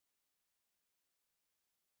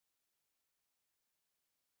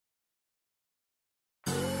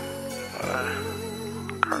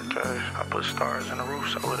put stars in the roof,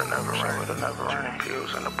 so it'll never rain.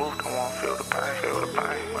 Pills in the booth, don't want to feel the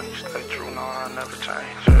pain. When you stay true, no, I'll never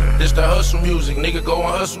change. This that hustle music, nigga go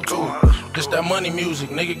and hustle too. This that money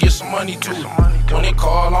music, nigga get some money too. When it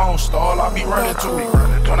call on stall, I be running too.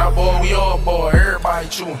 When I ball, we all ball, everybody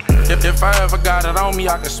chewing. If I ever got it on me,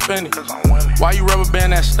 I can spend it. Why you rubber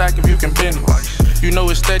band that stack if you can bend it? You know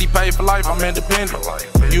it's steady pay for life, I'm independent.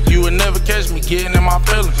 You would never catch me getting in my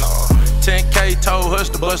feelings. 10K told us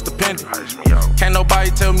to bust the pendant. Can't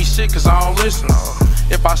nobody tell me shit cause I don't listen.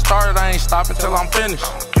 If I started, I ain't stopping till I'm finished.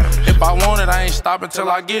 If I want it, I ain't stopping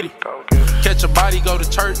till I get it. Catch a body, go to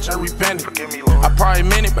church and repent it. I probably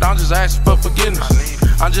meant it, but I'm just asking for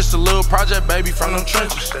forgiveness. I'm just a little project baby from them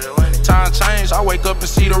trenches. Time change, I wake up and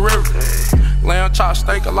see the river. Lamb chop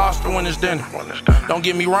steak or lobster when it's dinner. Don't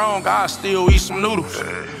get me wrong, I still eat some noodles.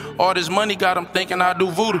 All this money got them thinking I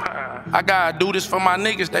do voodoo. I gotta do this for my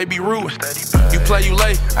niggas, they be rude. You play, you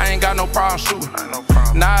late, I ain't got no problem shooting.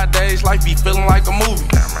 Nowadays, life be feeling like a movie.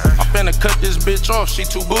 I'm finna cut this bitch off, she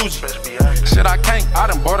too bougie. Shit, I can't, I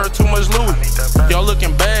done bought her too much Louis. Y'all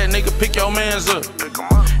looking bad, nigga, pick your mans up.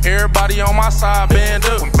 Everybody on my side, band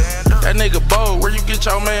up. That nigga bold, where you get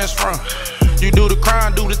your mans from? You do the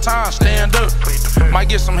crime, do the time, stand up. Might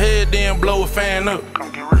get some head, then blow a fan up.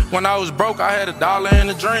 When I was broke, I had $1 in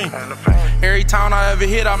a dream. Every town I ever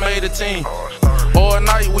hit, I made a team. All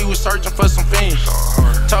night, we was searching for some fiends.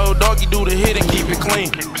 Told Doggy do the hit and keep it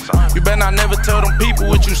clean. You better not never tell them people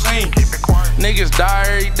what you seen. Niggas die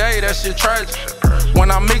every day, that shit tragic.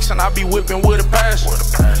 When I'm mixing, I be whipping with a passion.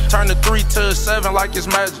 Turn the 3 to a 7 like it's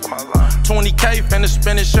magic. 20K finna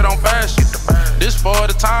spend this shit on fashion. This for all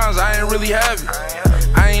the times I ain't really have it.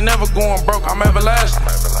 I ain't never going broke, I'm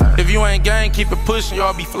everlasting. If you ain't gang, keep it pushing,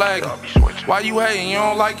 y'all be flagging. Why you hating? You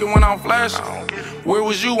don't like it when I'm flashing? Where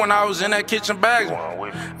was you when I was in that kitchen bagging?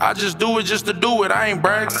 I just do it just to do it, I ain't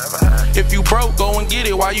bragging. If you broke, go and get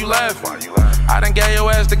it, why you laughing? I done gave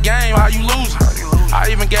your ass the game, how you losing? I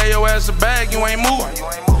even gave your ass a bag, you ain't moving.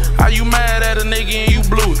 How you mad at a nigga and you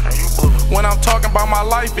blew it? When I'm talking about my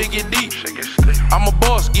life, it get deep. I'm a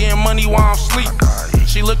boss, getting money while I'm asleep.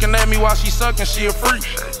 She looking at me while she sucking, she a freak.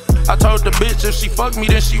 I told the bitch if she fuck me,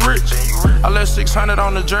 then she rich. I left 600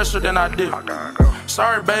 on the dresser, then I did.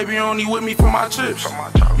 Sorry, baby, you only with me for my chips.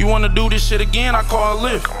 You wanna do this shit again, I call a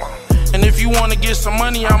lift. And if you wanna get some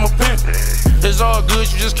money, I'm a pimp. It's all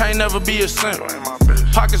good, you just can't never be a simp.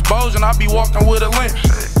 Pockets bulging, I be walking with a limp.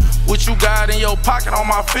 What you got in your pocket on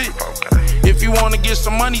my feet? If you wanna get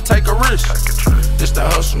some money, take a risk. This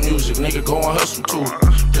that hustle music, nigga go and hustle too.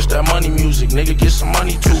 This that money music, nigga get some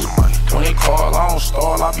money too. When they call, I don't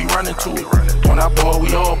stall, I be running to it. When I ball,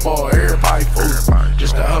 we all ball, everybody fool.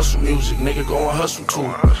 This that hustle music, nigga go and hustle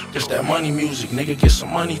too. This that money music, nigga get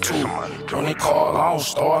some money too. When they call, I don't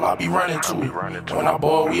stall, I be running to it. When I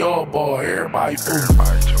ball, we all ball, everybody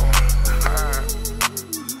fool.